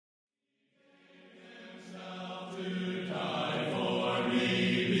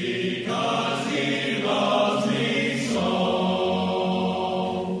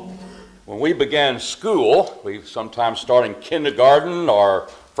we began school, we sometimes start in kindergarten or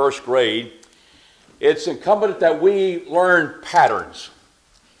first grade, it's incumbent that we learn patterns.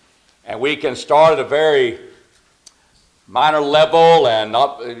 And we can start at a very minor level and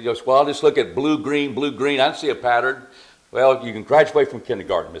not just, well, just look at blue, green, I don't see a pattern. Well, you can graduate from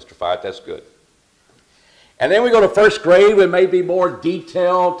kindergarten, Mr. Fite, that's good. And then we go to first grade, we may be more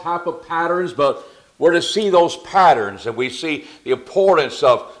detailed type of patterns, but we're to see those patterns, and we see the importance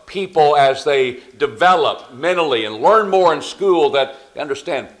of people as they develop mentally and learn more in school, that they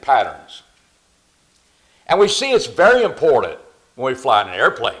understand patterns. And we see it's very important when we fly in an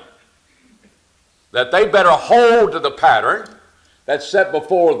airplane that they better hold to the pattern that's set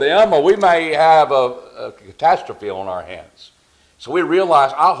before them, or we may have a catastrophe on our hands. So we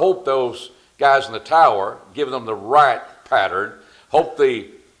realize, I hope those guys in the tower give them the right pattern. Hope the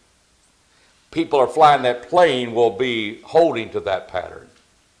people who are flying that plane will be holding to that pattern.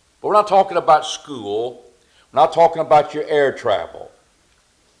 But we're not talking about school. We're not talking about your air travel.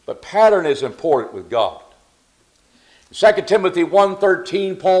 But pattern is important with God. In 2 Timothy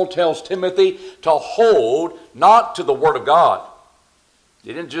 1:13, Paul tells Timothy to hold not to the Word of God.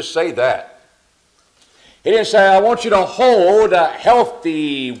 He didn't just say that. He didn't say, I want you to hold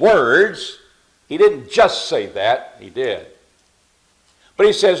healthy words. He didn't just say that. He did. But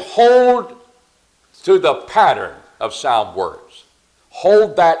he says, hold to the pattern of sound words.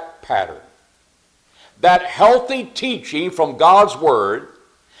 Hold that pattern. That healthy teaching from God's Word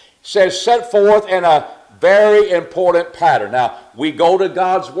says set forth in a very important pattern. Now, we go to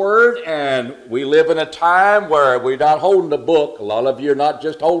God's Word, and we live in a time where we're not holding the book. A lot of you are not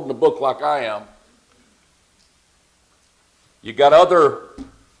just holding the book like I am. You got other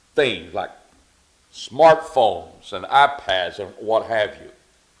things like smartphones and iPads and what have you.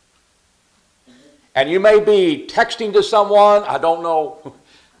 And you may be texting to someone, I don't know.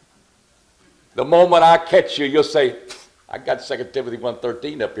 The moment I catch you, you'll say, I got 2 Timothy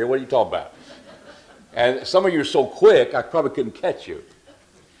 1:13 up here. What are you talking about? And some of you are so quick, I probably couldn't catch you.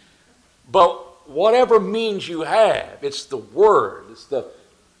 But whatever means you have, it's the Word. It's the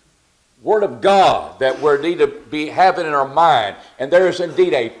Word of God that we need to be having in our mind. And there is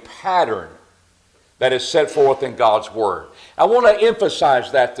indeed a pattern that is set forth in God's Word. I want to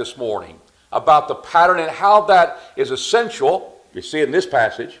emphasize that this morning, about the pattern and how that is essential. You see it in this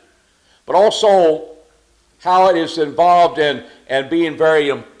passage. But also how it is involved in and being very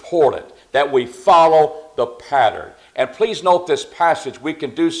important, that we follow the pattern. And please note this passage, we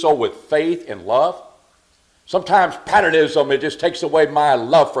can do so with faith and love. Sometimes patternism, it just takes away my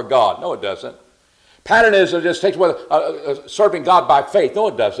love for God. No, it doesn't. Patternism just takes away serving God by faith. No,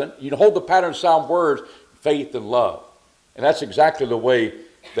 it doesn't. You hold the pattern, sound words, faith and love. And that's exactly the way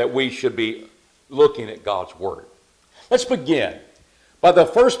that we should be looking at God's Word. Let's begin by the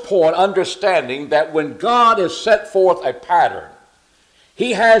first point, understanding that when God has set forth a pattern,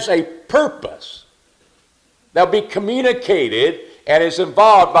 He has a purpose that will be communicated and is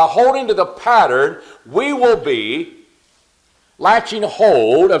involved. By holding to the pattern, we will be latching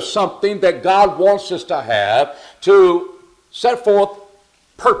hold of something that God wants us to have to set forth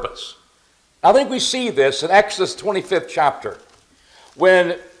purpose. I think we see this in Exodus 25th chapter,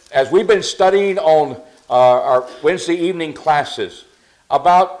 when, as we've been studying on our Wednesday evening classes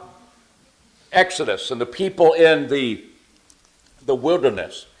about Exodus and the people in the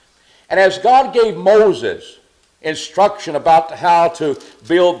wilderness. And as God gave Moses instruction about how to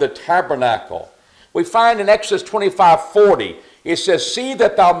build the tabernacle, we find in Exodus 25:40, it says, see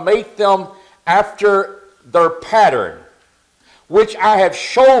that thou make them after their pattern, which I have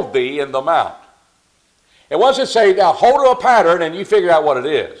showed thee in the mount. It wasn't say, now hold to a pattern and you figure out what it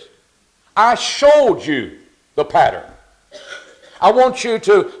is. I showed you the pattern. I want you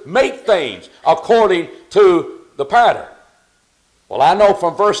to make things according to the pattern. Well, I know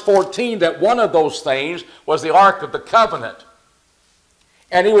from verse 14 that one of those things was the Ark of the Covenant.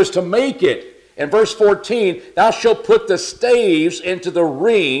 And he was to make it. In verse 14, thou shalt put the staves into the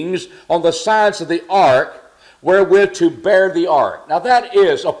rings on the sides of the ark, wherewith to bear the ark. Now that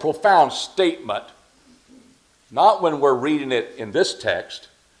is a profound statement. Not when we're reading it in this text.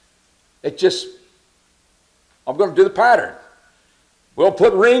 It just, I'm going to do the pattern. We'll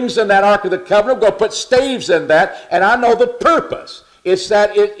put rings in that Ark of the Covenant. We're going to put staves in that. And I know the purpose. It's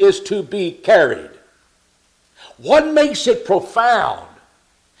that it is to be carried. What makes it profound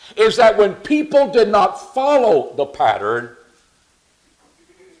is that when people did not follow the pattern,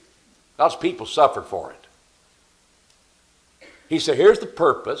 God's people suffered for it. He said, here's the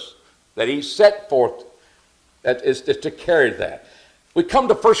purpose that He set forth, that is to carry that. We come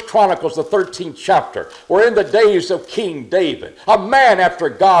to 1 Chronicles, the 13th chapter. We're in the days of King David, a man after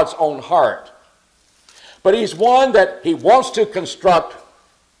God's own heart. But he's one that he wants to construct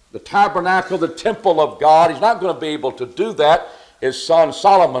the tabernacle, the temple of God. He's not going to be able to do that. His son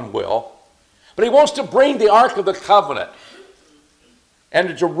Solomon will. But he wants to bring the Ark of the Covenant and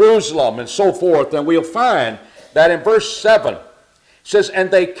to Jerusalem and so forth. And we'll find that in verse 7, it says, "And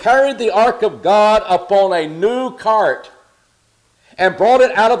they carried the Ark of God upon a new cart and brought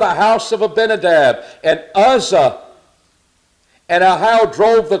it out of the house of Abinadab. And Uzzah and Ahio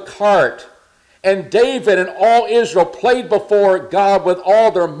drove the cart. And David and all Israel played before God with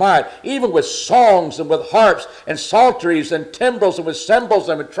all their might, even with songs and with harps and psalteries and timbrels and with cymbals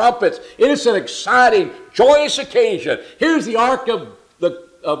and with trumpets." It is an exciting, joyous occasion. Here's the Ark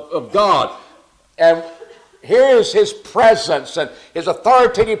of God. And here is his presence and his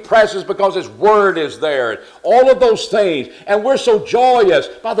authoritative presence because his word is there. All of those things. And we're so joyous.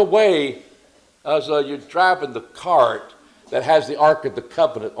 By the way, as you're driving the cart that has the Ark of the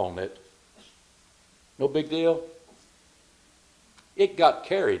Covenant on it, no big deal. It got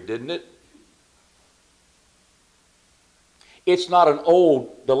carried, didn't it? It's not an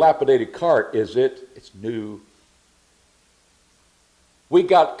old, dilapidated cart, is it? It's new. We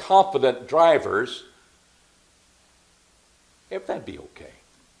got confident drivers. If that'd be okay.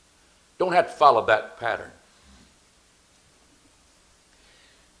 Don't have to follow that pattern.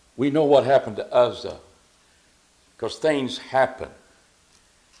 We know what happened to Uzzah because things happen.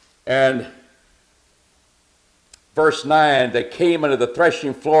 And verse 9, "They came into the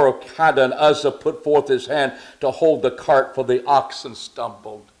threshing floor of Kedar, and Uzzah put forth his hand to hold the cart, for the oxen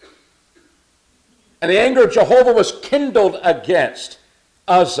stumbled. And the anger of Jehovah was kindled against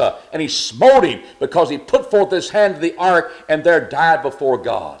Uzzah, and he smote him because he put forth his hand to the ark, and there died before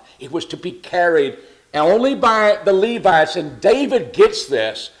God." It was to be carried only by the Levites, and David gets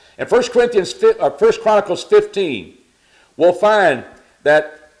this. In 1 Chronicles 15, we'll find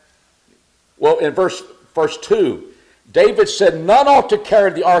that, well, in verse 2, David said, "None ought to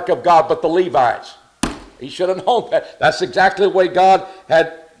carry the ark of God but the Levites." He should have known that. That's exactly the way God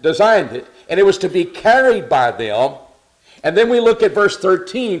had designed it. And it was to be carried by them. And then we look at verse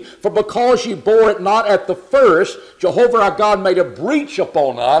 13, "For because ye bore it not at the first, Jehovah our God made a breach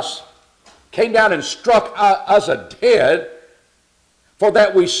upon us, came down and struck Uzzah dead, for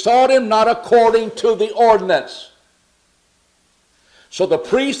that we sought him not according to the ordinance." So the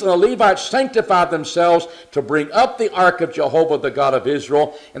priests and the Levites sanctified themselves to bring up the ark of Jehovah, the God of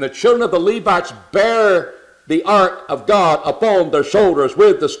Israel, and the children of the Levites bear the ark of God upon their shoulders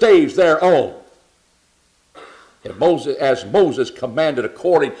with the staves thereon. And as Moses commanded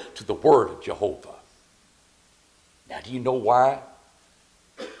according to the word of Jehovah. Now, do you know why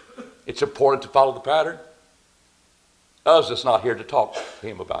it's important to follow the pattern? Uzzah's not here to talk to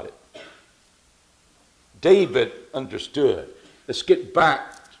him about it. David understood. Let's get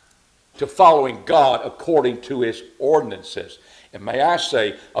back to following God according to his ordinances. And may I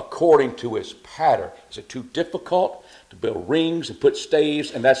say, according to his pattern. Is it too difficult to build rings and put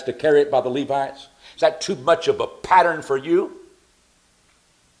staves, and that's to carry it by the Levites? Is that too much of a pattern for you?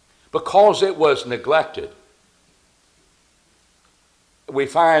 Because it was neglected, we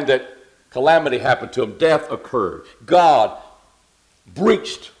find that calamity happened to them. Death occurred. God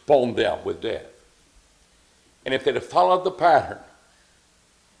breached upon them with death. And if they'd have followed the pattern,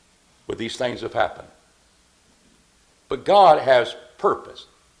 would these things have happened? But God has purpose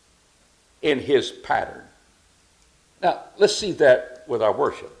in his pattern. Now, let's see that with our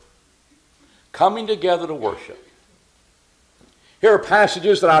worship. Coming together to worship. Here are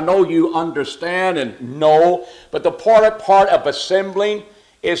passages that I know you understand and know, but the part of assembling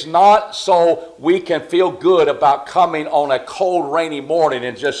is not so we can feel good about coming on a cold, rainy morning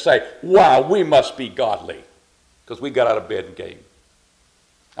and just say, "Wow, we must be godly," because we got out of bed and came.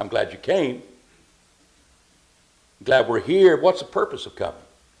 I'm glad you came. I'm glad we're here. What's the purpose of coming?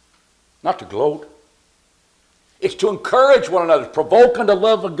 Not to gloat. It's to encourage one another, provoke unto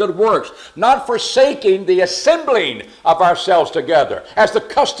love and good works, not forsaking the assembling of ourselves together, as the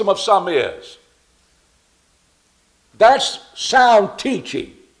custom of some is. That's sound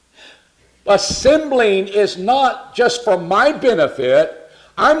teaching. Assembling is not just for my benefit.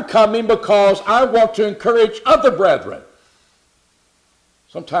 I'm coming because I want to encourage other brethren.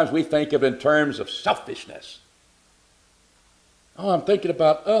 Sometimes we think of it in terms of selfishness. Oh, I'm thinking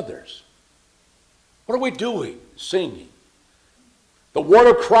about others. What are we doing? Singing. The Word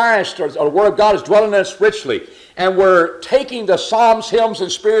of Christ or the Word of God is dwelling in us richly. And we're taking the psalms, hymns,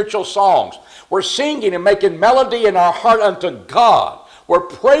 and spiritual songs. We're singing and making melody in our heart unto God. We're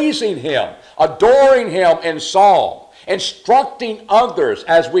praising him, adoring him in song. instructing others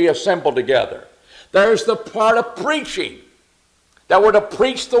as we assemble together. There's the part of preaching, that we're to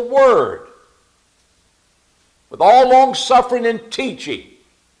preach the word with all long suffering and teaching.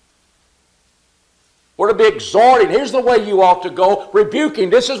 We're to be exhorting. Here's the way you ought to go. Rebuking.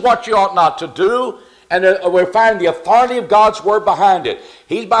 This is what you ought not to do. And we find the authority of God's word behind it.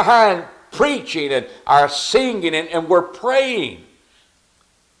 He's behind preaching and our singing, and we're praying.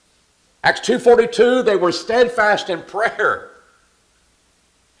 Acts 2:42, they were steadfast in prayer.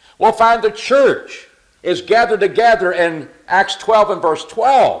 We'll find the church is gathered together in Acts 12 and verse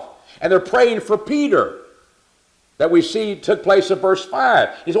 12. And they're praying for Peter, that we see took place in verse 5.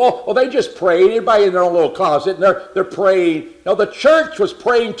 He said, well, they just prayed, everybody in their own little closet, and they're praying. No, the church was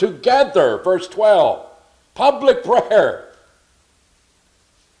praying together, verse 12. Public prayer.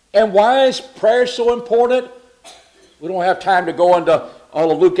 And why is prayer so important? We don't have time to go into all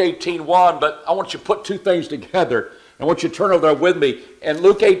of Luke 18:1, but I want you to put two things together. I want you to turn over there with me. And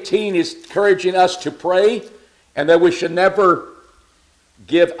Luke 18 is encouraging us to pray, and that we should never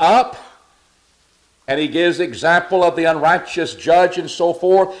give up. And he gives the example of the unrighteous judge and so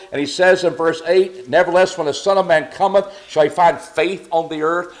forth. And he says in verse 8, nevertheless, when the Son of Man cometh, shall he find faith on the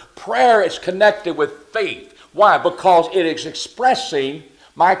earth? Prayer is connected with faith. Why? Because it is expressing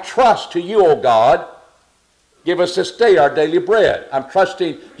my trust to you, O God. Give us this day our daily bread. I'm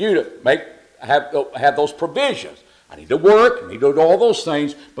trusting you to have those provisions. I need to work, I need to do all those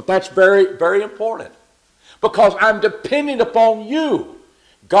things, but that's very, very important. Because I'm depending upon you.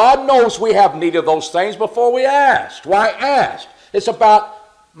 God knows we have need of those things before we ask. Why ask? It's about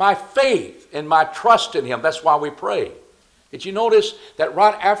my faith and my trust in him. That's why we pray. Did you notice that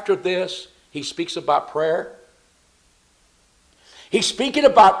right after this, he speaks about prayer? He's speaking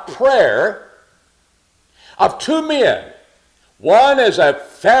about prayer of two men. One is a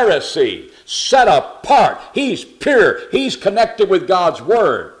Pharisee, set apart. He's pure. He's connected with God's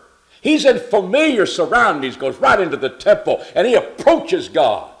word. He's in familiar surroundings, goes right into the temple, and he approaches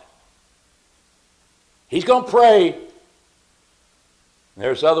God. He's going to pray.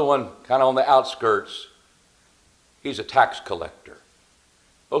 There's the other one kind of on the outskirts. He's a tax collector.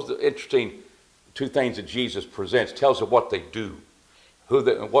 Those are the interesting two things that Jesus presents. Tells us what they do,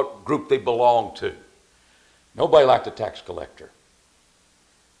 what group they belong to. Nobody liked a tax collector.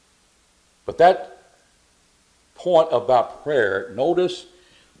 But that point about prayer, notice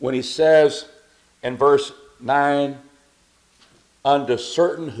when he says in verse 9, unto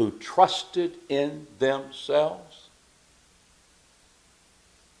certain who trusted in themselves.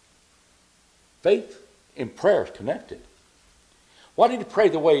 Faith in prayer is connected. Why did he pray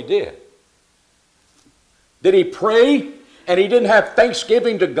the way he did? Did he pray and he didn't have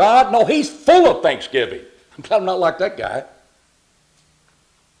thanksgiving to God? No, he's full of thanksgiving. I'm not like that guy.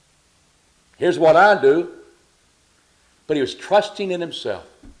 Here's what I do. But he was trusting in himself.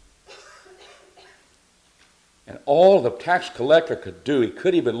 And all the tax collector could do, he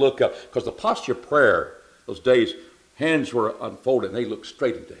couldn't even look up. Because the posture of prayer, those days, hands were unfolded and they looked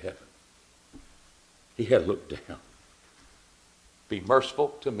straight into heaven. He had looked down. Be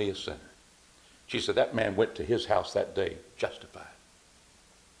merciful to me, a sinner. She said that man went to his house that day justified.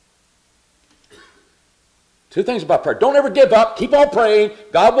 Two things about prayer. Don't ever give up. Keep on praying.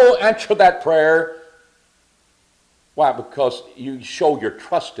 God will answer that prayer. Why? Because you show your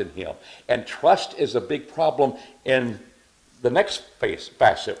trust in him. And trust is a big problem in the next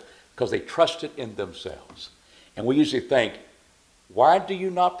facet, because they trusted in themselves. And we usually think, why do you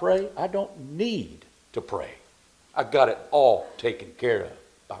not pray? I don't need to pray. I got it all taken care of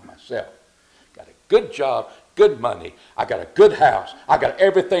by myself. Got a good job, good money. I got a good house. I got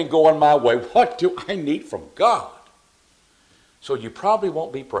everything going my way. What do I need from God? So you probably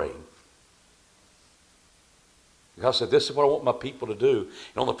won't be praying. God said, this is what I want my people to do.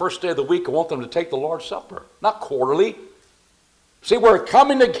 And on the first day of the week, I want them to take the Lord's Supper. Not quarterly. See, we're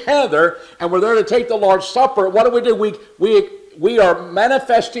coming together and we're there to take the Lord's Supper. What do? We are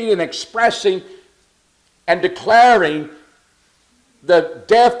manifesting and expressing and declaring the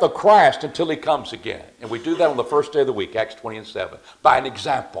death of Christ until he comes again. And we do that on the first day of the week, Acts 20 and 7, by an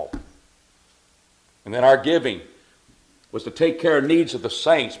example. And then our giving was to take care of needs of the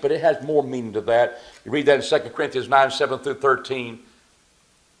saints, but it has more meaning to that. You read that in 2 Corinthians 9, 7 through 13.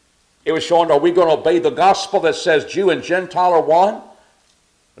 It was showing, are we going to obey the gospel that says Jew and Gentile are one?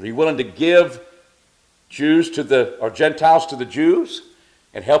 Are you willing to give Gentiles to the Jews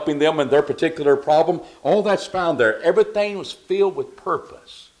and helping them in their particular problem? All that's found there. Everything was filled with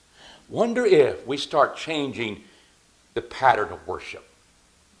purpose. Wonder if we start changing the pattern of worship.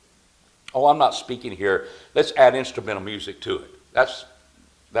 Oh, I'm not speaking here. Let's add instrumental music to it. That's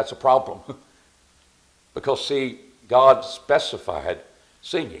a problem. Because, see, God specified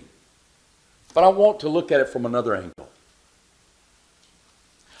singing. But I want to look at it from another angle.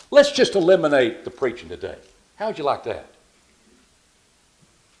 Let's just eliminate the preaching today. How would you like that?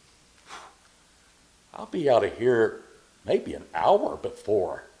 I'll be out of here maybe an hour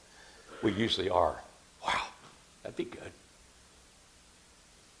before we usually are. Wow, that'd be good.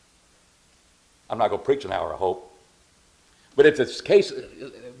 I'm not going to preach an hour, I hope. But if it's the case,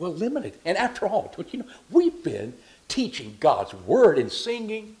 we'll limit it. And after all, don't you know, we've been teaching God's word and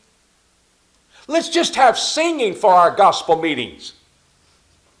singing. Let's just have singing for our gospel meetings.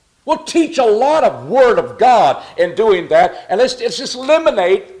 We'll teach a lot of word of God in doing that, and let's just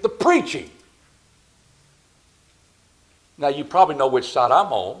eliminate the preaching. Now, you probably know which side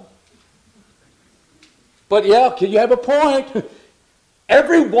I'm on. But yeah, you have a point.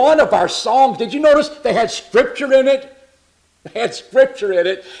 Every one of our songs, did you notice they had scripture in it? They had scripture in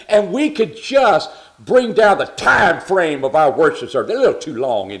it, and we could just bring down the time frame of our worship service. They're a little too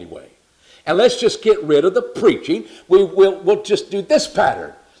long anyway. And let's just get rid of the preaching. We'll just do this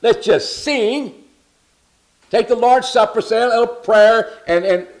pattern. Let's just sing, take the Lord's Supper, say a little prayer,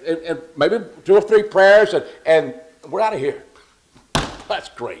 and maybe 2 or 3 prayers, and we're out of here. That's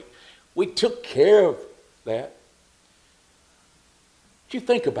great. We took care of that. You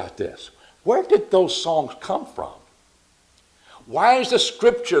think about this. Where did those songs come from? Why is the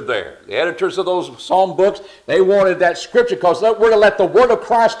scripture there? The editors of those psalm books, they wanted that scripture because we're to let the word of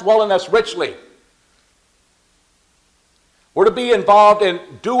Christ dwell in us richly. We're to be involved in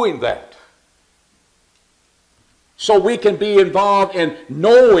doing that. So we can be involved in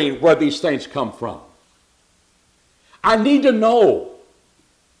knowing where these things come from. I need to know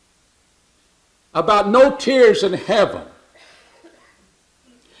about no tears in heaven.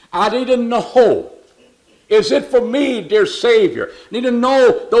 I need to know, is it for me, dear Savior? I need to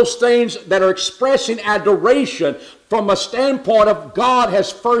know those things that are expressing adoration from a standpoint of God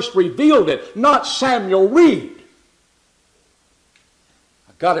has first revealed it, not Samuel Reed.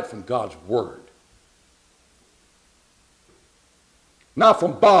 I got it from God's Word. Not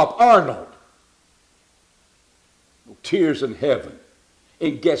from Bob Arnold. No tears in heaven.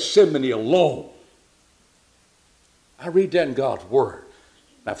 In Gethsemane alone. I read that in God's Word.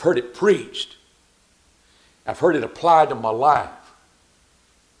 I've heard it preached. I've heard it applied to my life.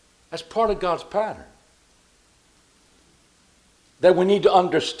 That's part of God's pattern. That we need to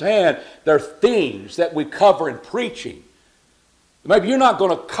understand there are things that we cover in preaching. Maybe you're not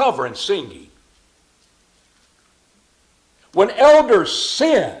going to cover in singing. When elders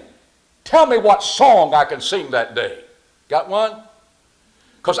sin, tell me what song I can sing that day. Got one?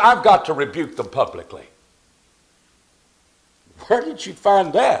 Because I've got to rebuke them publicly. Where did you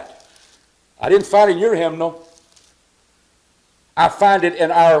find that? I didn't find it in your hymnal. I find it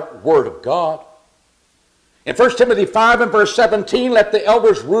in our Word of God. In 1 Timothy 5 and verse 17, let the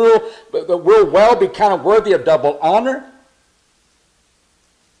elders rule well, be counted worthy of double honor.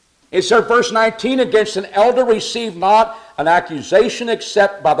 It said, verse 19, against an elder receive not an accusation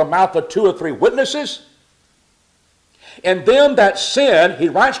except by the mouth of 2 or 3 witnesses. And them that sin, he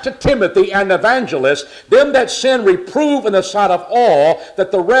writes to Timothy and evangelist, them that sin reprove in the sight of all,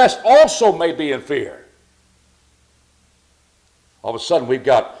 that the rest also may be in fear. All of a sudden we've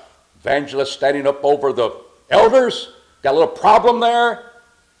got evangelists standing up over the elders. Got a little problem there.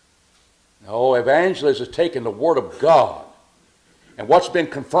 No, evangelist is taking the Word of God and what's been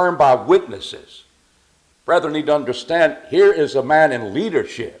confirmed by witnesses. Brethren need to understand, here is a man in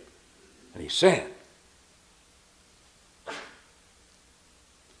leadership, and he sinned.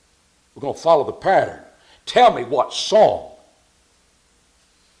 We're going to follow the pattern. Tell me what song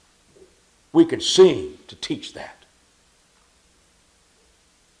we can sing to teach that.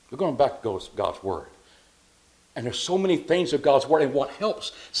 We're going back to God's Word. And there's so many things of God's Word. And what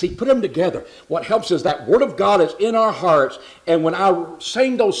helps, see, put them together. What helps is that Word of God is in our hearts. And when I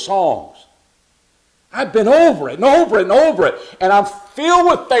sing those songs, I've been over it and over it and over it. And I'm filled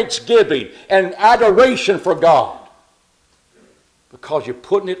with thanksgiving and adoration for God. Because you're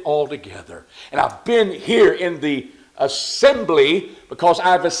putting it all together. And I've been here in the assembly because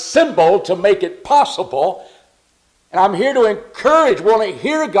I've assembled to make it possible. And I'm here to encourage, want to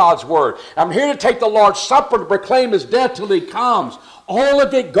hear God's Word. I'm here to take the Lord's Supper to proclaim His death till He comes. All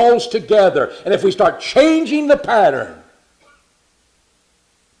of it goes together. And if we start changing the pattern,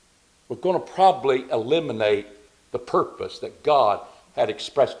 we're going to probably eliminate the purpose that God had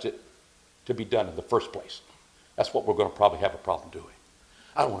expressed it to be done in the first place. That's what we're going to probably have a problem doing.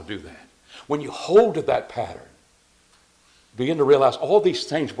 I don't want to do that. When you hold to that pattern, begin to realize all these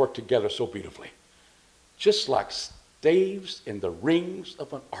things work together so beautifully. Just like staves in the rings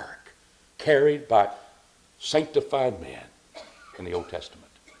of an ark carried by sanctified men in the Old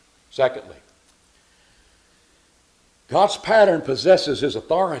Testament. Secondly, God's pattern possesses his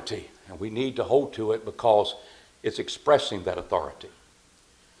authority, and we need to hold to it because it's expressing that authority.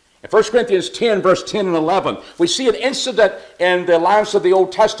 In 1 Corinthians 10, verse 10 and 11, we see an incident in the lives of the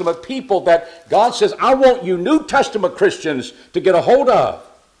Old Testament people that God says, I want you New Testament Christians to get a hold of.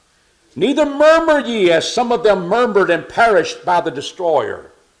 Neither murmur ye, as some of them murmured and perished by the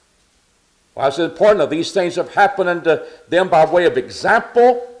destroyer. Why is it important? Now, these things have happened unto them by way of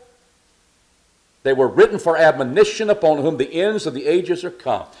example. They were written for admonition, upon whom the ends of the ages are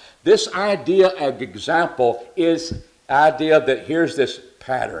come. This idea of example is the idea that here's this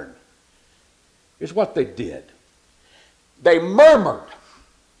pattern. Here's what they did. They murmured.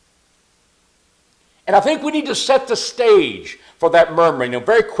 And I think we need to set the stage for that murmuring. And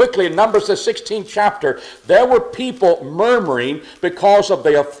very quickly, in Numbers the 16th chapter, there were people murmuring because of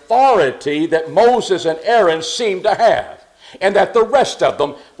the authority that Moses and Aaron seemed to have, and that the rest of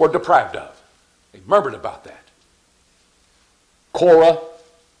them were deprived of. They murmured about that. Korah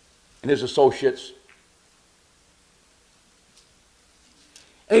and his associates.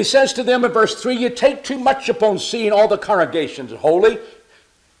 And he says to them in verse 3, you take too much upon seeing all the congregations holy.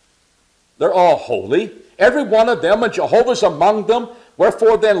 They're all holy, every one of them, and Jehovah's among them.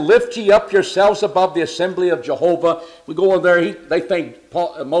 Wherefore then lift ye up yourselves above the assembly of Jehovah. We go in there, they think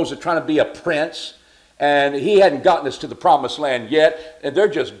Moses trying to be a prince, and he hadn't gotten us to the promised land yet, and they're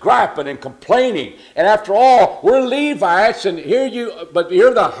just griping and complaining. And after all, we're Levites, and but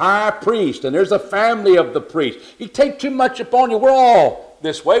you're the high priest, and there's the family of the priest. You take too much upon you. We're all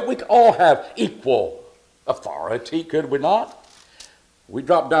this way. We can all have equal authority, could we not? We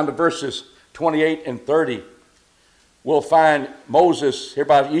drop down to verses 28 and 30. We'll find Moses,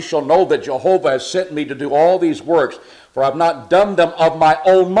 hereby ye shall know that Jehovah has sent me to do all these works, for I have not done them of my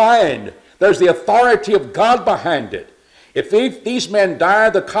own mind. There's the authority of God behind it. If these men die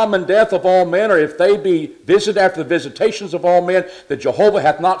the common death of all men, or if they be visited after the visitations of all men, that Jehovah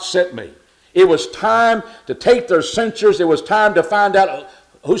hath not sent me. It was time to take their censures. It was time to find out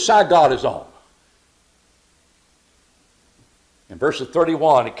whose side God is on. In verses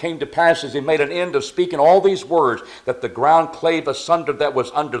 31, it came to pass as he made an end of speaking all these words, that the ground clave asunder that was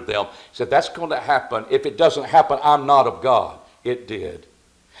under them. He said, that's going to happen. If it doesn't happen, I'm not of God. It did.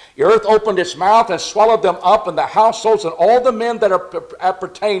 The earth opened its mouth and swallowed them up, and the households and all the men that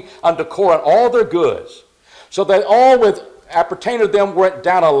appertain unto Korah, and all their goods. So that all with appertain to them went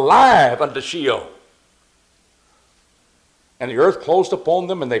down alive unto Sheol. And the earth closed upon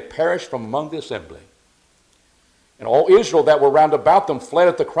them, and they perished from among the assembly. And all Israel that were round about them fled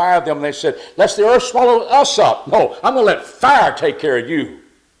at the cry of them, and they said, lest the earth swallow us up. No, I'm going to let fire take care of you.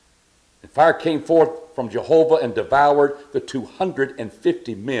 And fire came forth from Jehovah and devoured the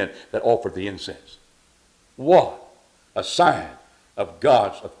 250 men that offered the incense. What a sign of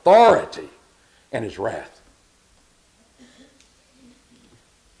God's authority and his wrath.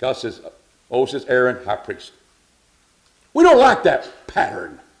 God says, Moses, Aaron, high priest. We don't like that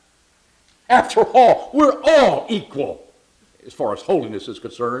pattern. After all, we're all equal as far as holiness is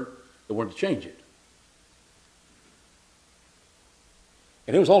concerned. They wanted to change it.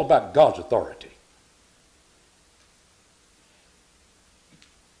 And it was all about God's authority.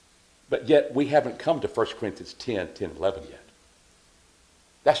 But yet we haven't come to 1 Corinthians 10, 11 yet.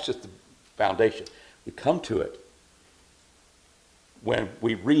 That's just the foundation. We come to it when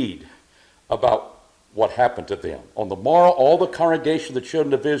we read about what happened to them. On the morrow, all the congregation of the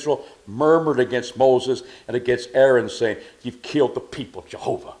children of Israel murmured against Moses and against Aaron, saying, you've killed the people of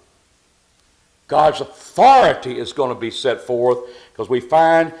Jehovah. God's authority is going to be set forth, because we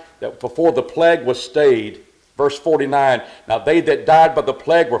find that before the plague was stayed, verse 49, now they that died by the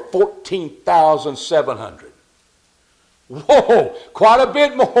plague were 14,700. Whoa, quite a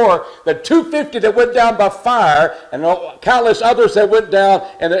bit more than 250 that went down by fire, and countless others that went down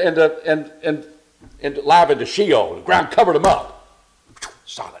and live into Sheol. The ground covered them up.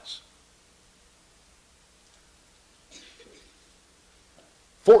 Silence.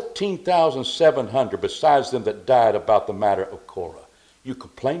 14,700 besides them that died about the matter of Korah. You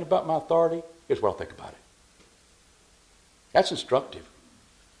complain about my authority? Here's what I think about it. That's instructive.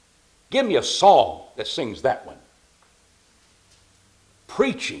 Give me a song that sings that one.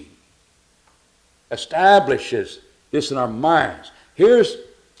 Preaching establishes this in our minds. Here's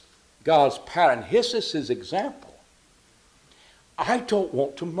God's pattern. This is his example. I don't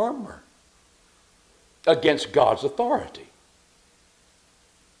want to murmur against God's authority.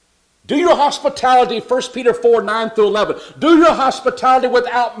 Do your hospitality, 1 Peter 4, 9 through 11. Do your hospitality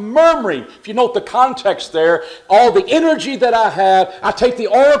without murmuring. If you note the context there, all the energy that I have, I take the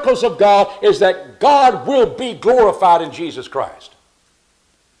oracles of God, is that God will be glorified in Jesus Christ.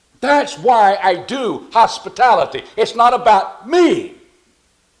 That's why I do hospitality. It's not about me.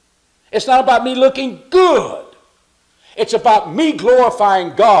 It's not about me looking good. It's about me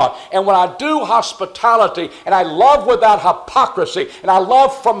glorifying God. And when I do hospitality, and I love without hypocrisy, and I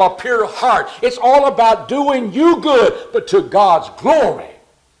love from a pure heart, it's all about doing you good, but to God's glory.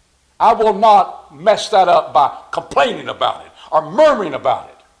 I will not mess that up by complaining about it, or murmuring about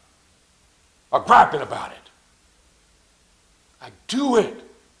it, or griping about it. I do it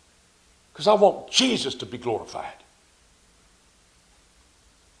because I want Jesus to be glorified.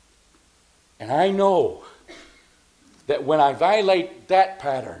 And I know that when I violate that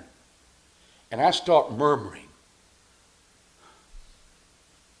pattern and I start murmuring,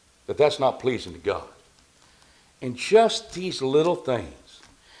 that's not pleasing to God. And just these little things,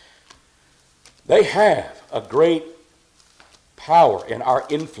 they have a great power in our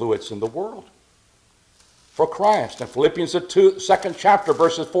influence in the world for Christ. In Philippians, the 2nd chapter,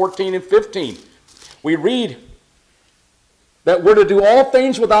 verses 14 and 15, we read that we're to do all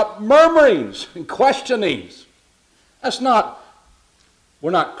things without murmurings and questionings. We're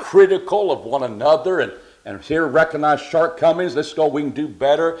not critical of one another and here recognize shortcomings. Let's go, we can do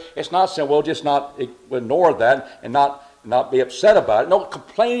better. It's not saying, well, just not ignore that and not be upset about it. No,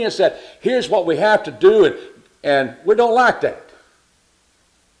 complaining is that here's what we have to do, and we don't like that.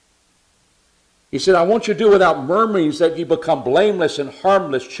 He said, I want you to do without murmurings, that you become blameless and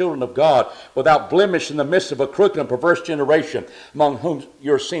harmless children of God, without blemish in the midst of a crooked and perverse generation, among whom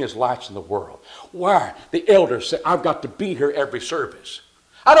you're seen as lights in the world. Why? The elders say, I've got to be here every service.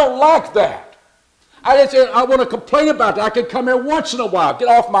 I don't like that. I want to complain about that. I can come here once in a while, get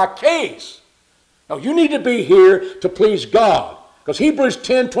off my case. No, you need to be here to please God. Because Hebrews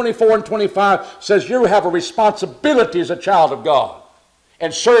 10, 24 and 25 says you have a responsibility as a child of God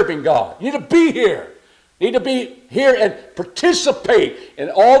and serving God. You need to be here. You need to be here and participate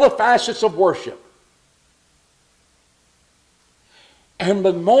in all the facets of worship. And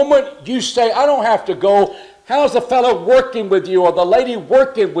the moment you say, I don't have to go, how's the fellow working with you or the lady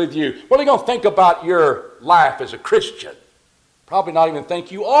working with you? What are they going to think about your life as a Christian? Probably not even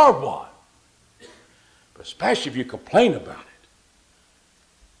think you are one. But especially if you complain about it.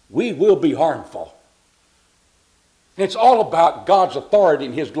 We will be harmful. And it's all about God's authority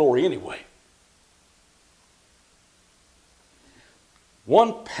and His glory anyway.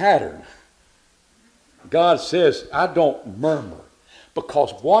 One pattern, God says, I don't murmur,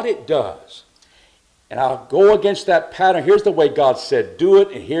 because what it does, and I'll go against that pattern. Here's the way God said, do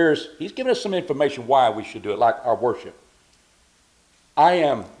it, and He's given us some information why we should do it, like our worship. I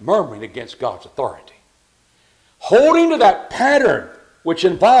am murmuring against God's authority. Holding to that pattern, which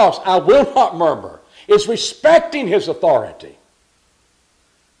involves, I will not murmur, is respecting His authority.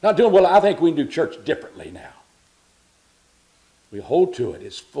 Not doing, well, I think we can do church differently now. We hold to it.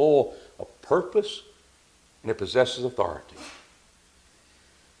 It's full of purpose, and it possesses authority.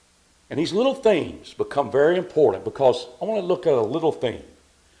 And these little things become very important, because I want to look at a little thing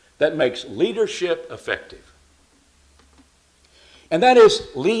that makes leadership effective. And that is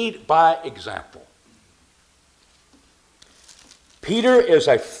lead by example. Peter is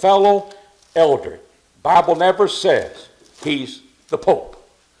a fellow elder. Bible never says he's the Pope.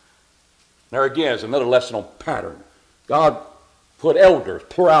 There again is another lesson on pattern. God put elders,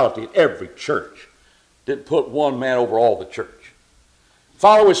 plurality, in every church. Didn't put one man over all the church.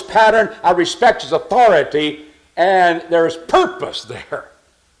 Follow his pattern. I respect his authority, and there's purpose there.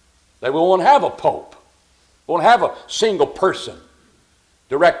 That we won't have a pope. We won't have a single person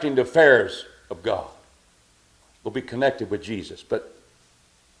directing the affairs of God. We'll be connected with Jesus. But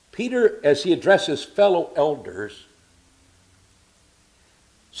Peter, as he addresses fellow elders,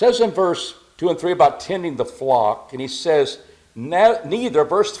 says in verse 2 and 3 about tending the flock, and he says, neither,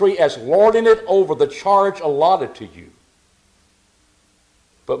 verse 3, as lording it over the charge allotted to you,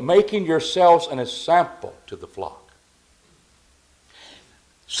 but making yourselves an example to the flock.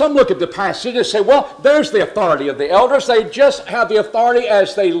 Some look at the passage and say, well, there's the authority of the elders. They just have the authority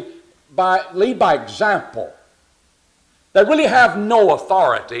as they lead by example. They really have no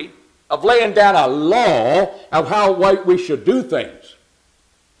authority of laying down a law of how we should do things.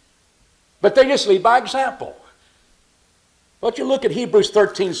 But they just lead by example. But you look at Hebrews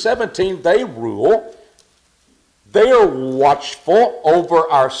 13, 17, they rule. They are watchful over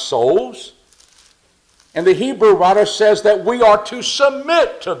our souls. And the Hebrew writer says that we are to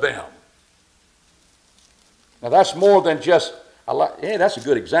submit to them. Now that's more than just Hey, that's a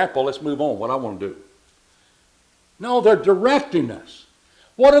good example. Let's move on. What I want to do. No, they're directing us.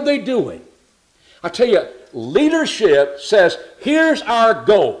 What are they doing? I tell you, leadership says, here's our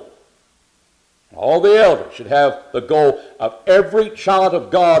goal. All the elders should have the goal of every child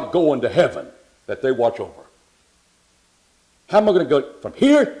of God going to heaven that they watch over. How am I going to go from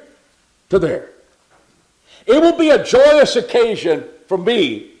here to there? It will be a joyous occasion for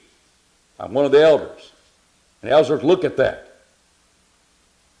me. I'm one of the elders. And the elders look at that.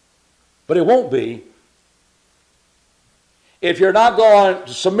 But it won't be if you're not going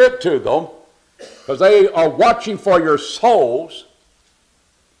to submit to them, because they are watching for your souls,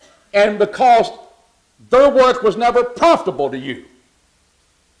 and because their work was never profitable to you.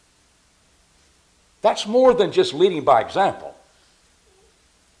 That's more than just leading by example.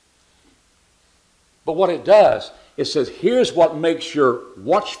 But what it does, it says, here's what makes your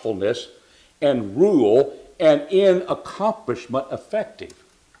watchfulness and rule and in accomplishment effective.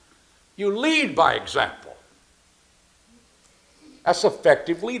 You lead by example. That's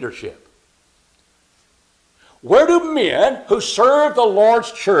effective leadership. Where do men who serve the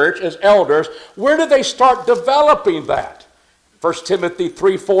Lord's church as elders, where do they start developing that? 1 Timothy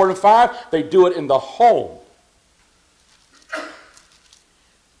 3, 4, and 5, they do it in the home.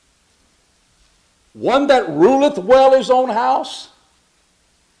 One that ruleth well his own house,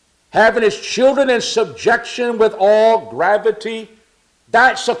 having his children in subjection with all gravity.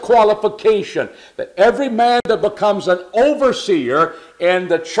 That's a qualification, that every man that becomes an overseer in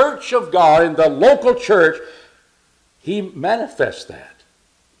the church of God, in the local church, he manifests that.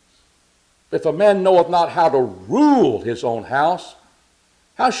 If a man knoweth not how to rule his own house,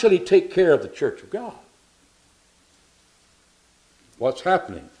 how shall he take care of the church of God? What's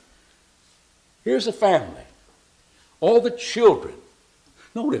happening? Here's a family. All the children,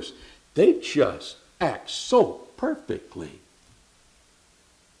 notice, they just act so perfectly.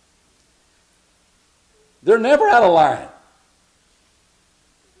 They're never out of line.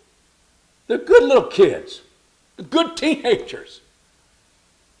 They're good little kids. They're good teenagers.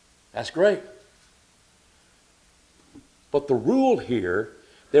 That's great. But the rule here,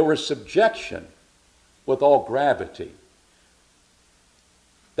 there was subjection with all gravity.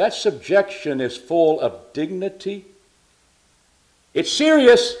 That subjection is full of dignity. It's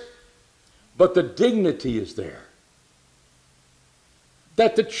serious, but the dignity is there.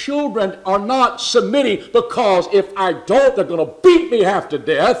 That the children are not submitting because if I don't, they're going to beat me half to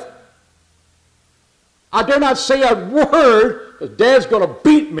death. I dare not say a word because Dad's going to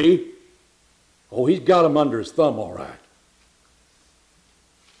beat me. Oh, he's got him under his thumb all right.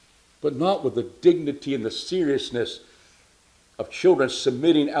 But not with the dignity and the seriousness of children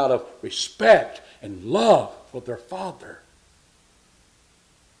submitting out of respect and love for their father.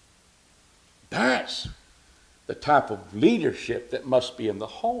 That's the type of leadership that must be in the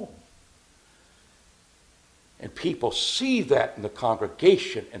home. And people see that in the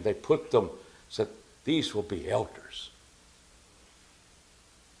congregation and they put them, said, these will be elders.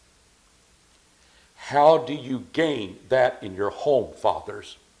 How do you gain that in your home,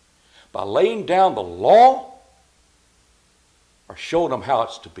 fathers? By laying down the law or showing them how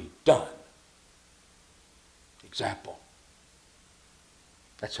it's to be done? Example.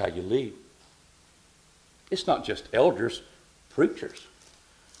 That's how you lead. It's not just elders, preachers.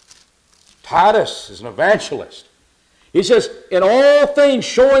 Titus is an evangelist. He says, in all things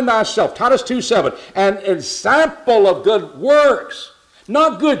showing thyself, Titus 2:7, an example of good works,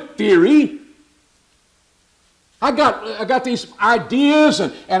 not good theory. I got these ideas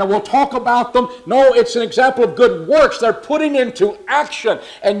and we'll talk about them. No, it's an example of good works. They're putting into action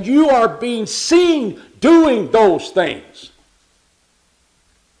and you are being seen doing those things.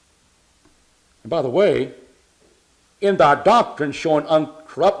 And by the way, in thy doctrine showing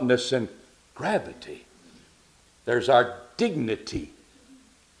uncorruptness and gravity. There's our dignity.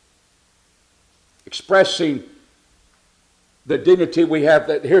 Expressing the dignity we have,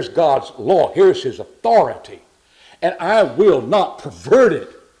 that here's God's law, here's his authority. And I will not pervert it.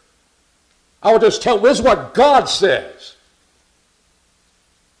 I will just tell, this is what God says.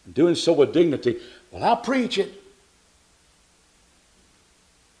 And doing so with dignity. Well, I'll preach it.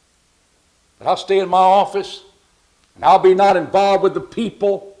 But I'll stay in my office. And I'll be not involved with the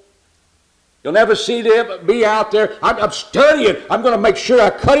people. You'll never see me out there. I'm studying. I'm going to make sure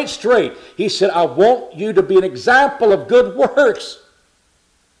I cut it straight. He said, I want you to be an example of good works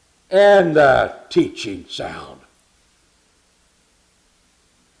and teaching sound.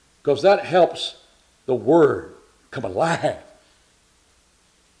 Because that helps the word come alive.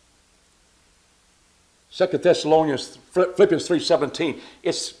 2 Thessalonians, Philippians 3:17,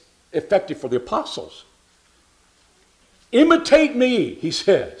 it's effective for the apostles. Imitate me, he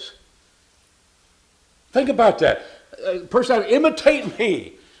says. Think about that. Person, imitate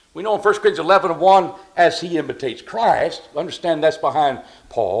me. We know in 1 Corinthians 11:1, as he imitates Christ. Understand that's behind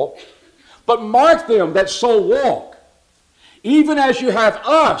Paul. But mark them that so walk, even as you have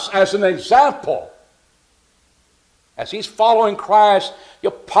us as an example. As he's following Christ, the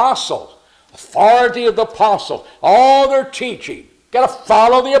apostles, authority of the apostles, all their teaching, got to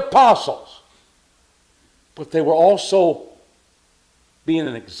follow the apostles. But they were also being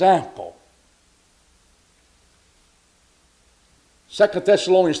an example. 2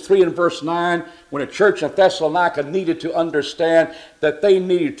 Thessalonians 3 and verse 9, when a church in Thessalonica needed to understand that they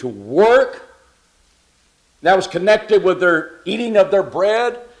needed to work, that was connected with their eating of their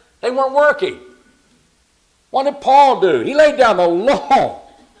bread, they weren't working. What did Paul do? He laid down the law.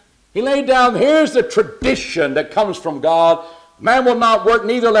 He laid down, here's the tradition that comes from God. Man will not work,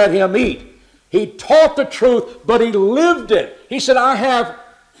 neither let him eat. He taught the truth, but he lived it. He said, I have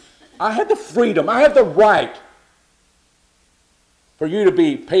the freedom, I have the right for you to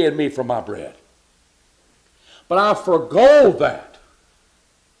be paying me for my bread. But I forgo that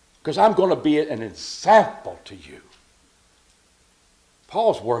because I'm going to be an example to you.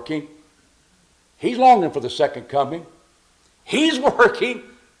 Paul's working. He's longing for the second coming. He's working.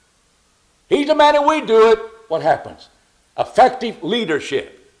 He's demanding we do it. What happens? Effective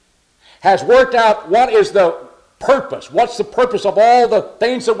leadership has worked out what is the purpose. What's the purpose of all the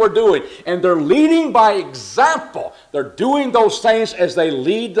things that we're doing? And they're leading by example. They're doing those things as they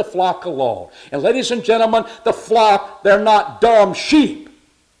lead the flock along. And ladies and gentlemen, the flock, they're not dumb sheep,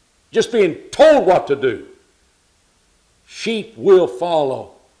 just being told what to do. Sheep will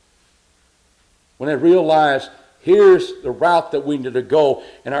follow when they realize here's the route that we need to go,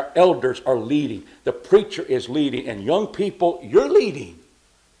 and our elders are leading. The preacher is leading, and young people, you're leading.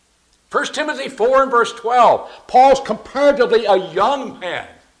 1 Timothy 4 and verse 12. Paul's comparatively a young man.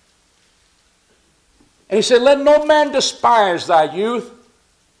 And he said, let no man despise thy youth.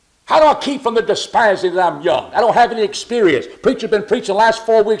 How do I keep from the despising that I'm young? I don't have any experience. Preacher's been preaching the last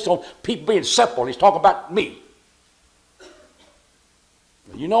 4 weeks on people being simple. He's talking about me.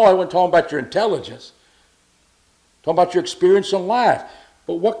 You know I wasn't talking about your intelligence. Talking about your experience in life.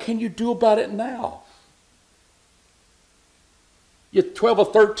 But what can you do about it now? You're 12 or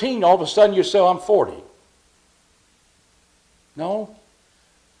 13, all of a sudden you say, I'm 40. No.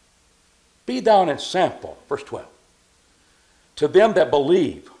 Be thou an example, verse 12. To them that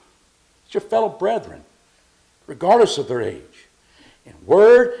believe, it's your fellow brethren, regardless of their age, in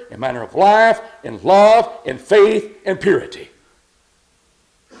word, in manner of life, in love, in faith, and purity.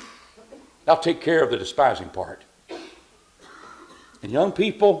 Now take care of the despising part. And young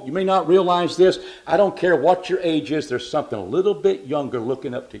people, you may not realize this. I don't care what your age is. There's something a little bit younger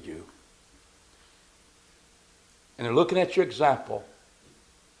looking up to you. And they're looking at your example.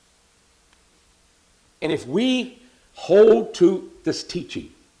 And if we hold to this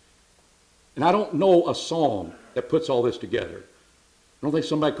teaching, and I don't know a song that puts all this together. I don't think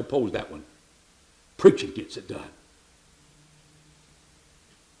somebody composed that one. Preaching gets it done.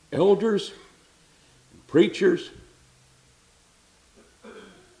 Elders, preachers,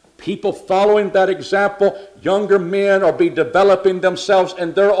 people following that example, younger men are be developing themselves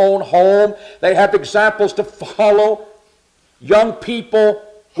in their own home. They have examples to follow. Young people,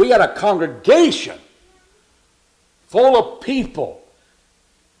 we got a congregation full of people.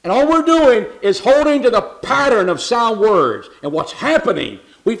 And all we're doing is holding to the pattern of sound words. And what's happening,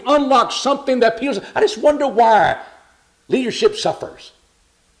 we've unlocked something that people say, I just wonder why leadership suffers.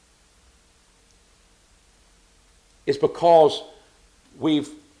 It's because we've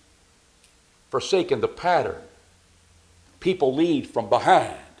forsaken the pattern. People lead from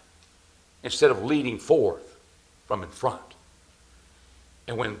behind instead of leading forth from in front.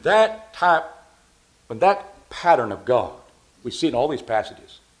 And when that pattern of God, we see in all these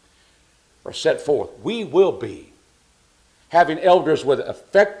passages, are set forth, we will be having elders with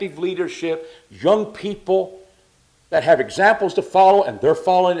effective leadership, young people that have examples to follow, and they're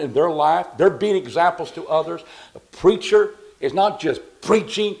following in their life. They're being examples to others. The preacher is not just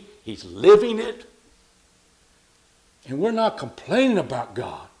preaching, he's living it. And we're not complaining about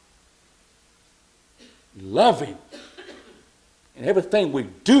God. We love him. And everything we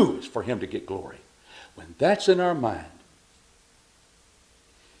do is for him to get glory. When that's in our mind,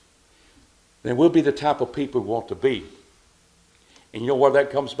 then we'll be the type of people we want to be. And you know where that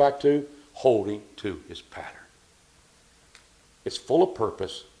comes back to? Holding to his pattern. It's full of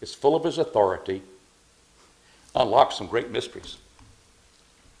purpose. It's full of his authority. Unlocks some great mysteries.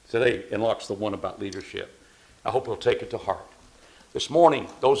 Today unlocks the one about leadership. I hope you'll take it to heart. This morning,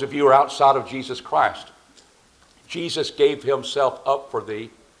 those of you who are outside of Jesus Christ, Jesus gave himself up for thee,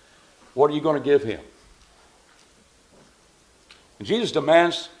 what are you going to give him? And Jesus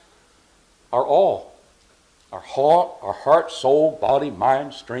demands our all. Our heart, soul, body,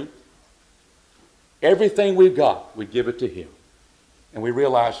 mind, strength. Everything we've got, we give it to him. And we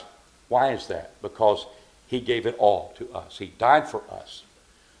realize, why is that? Because he gave it all to us. He died for us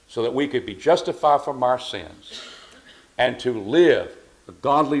so that we could be justified from our sins and to live a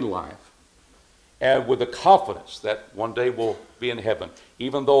godly life and with the confidence that one day we'll be in heaven,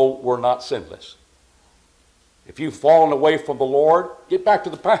 even though we're not sinless. If you've fallen away from the Lord, get back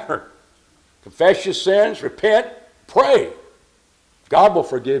to the pattern. Confess your sins, repent, pray. God will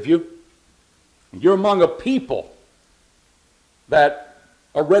forgive you. You're among a people that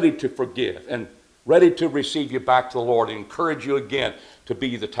are ready to forgive and ready to receive you back to the Lord and encourage you again to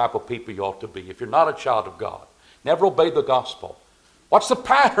be the type of people you ought to be. If you're not a child of God, never obeyed the gospel, what's the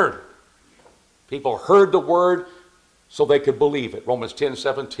pattern? People heard the word so they could believe it. Romans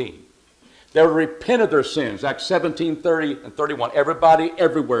 10:17. They would repent of their sins. Acts 17:30 and 31. Everybody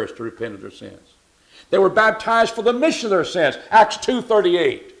everywhere is to repent of their sins. They were baptized for the remission of their sins. Acts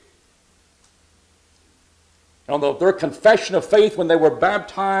 2:38. On their confession of faith when they were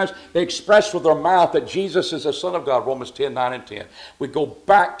baptized, they expressed with their mouth that Jesus is the Son of God. Romans 10:9 and 10. We go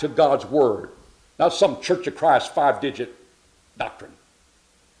back to God's Word. Not some Church of Christ 5-digit doctrine.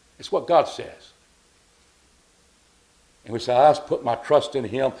 It's what God says. And we say, I just put my trust in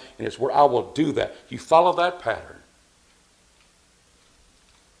him and his word. I will do that. You follow that pattern.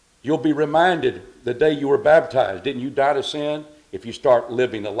 You'll be reminded the day you were baptized. Didn't you die to sin? If you start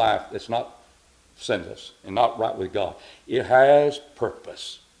living a life that's not sinless and not right with God. It has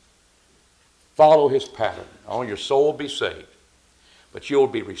purpose. Follow his pattern. Only your soul will be saved. But you'll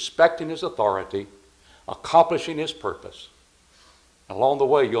be respecting his authority, accomplishing his purpose. Along the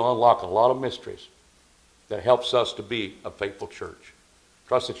way, you'll unlock a lot of mysteries that helps us to be a faithful church.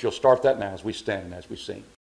 Trust that you'll start that now as we stand and as we sing.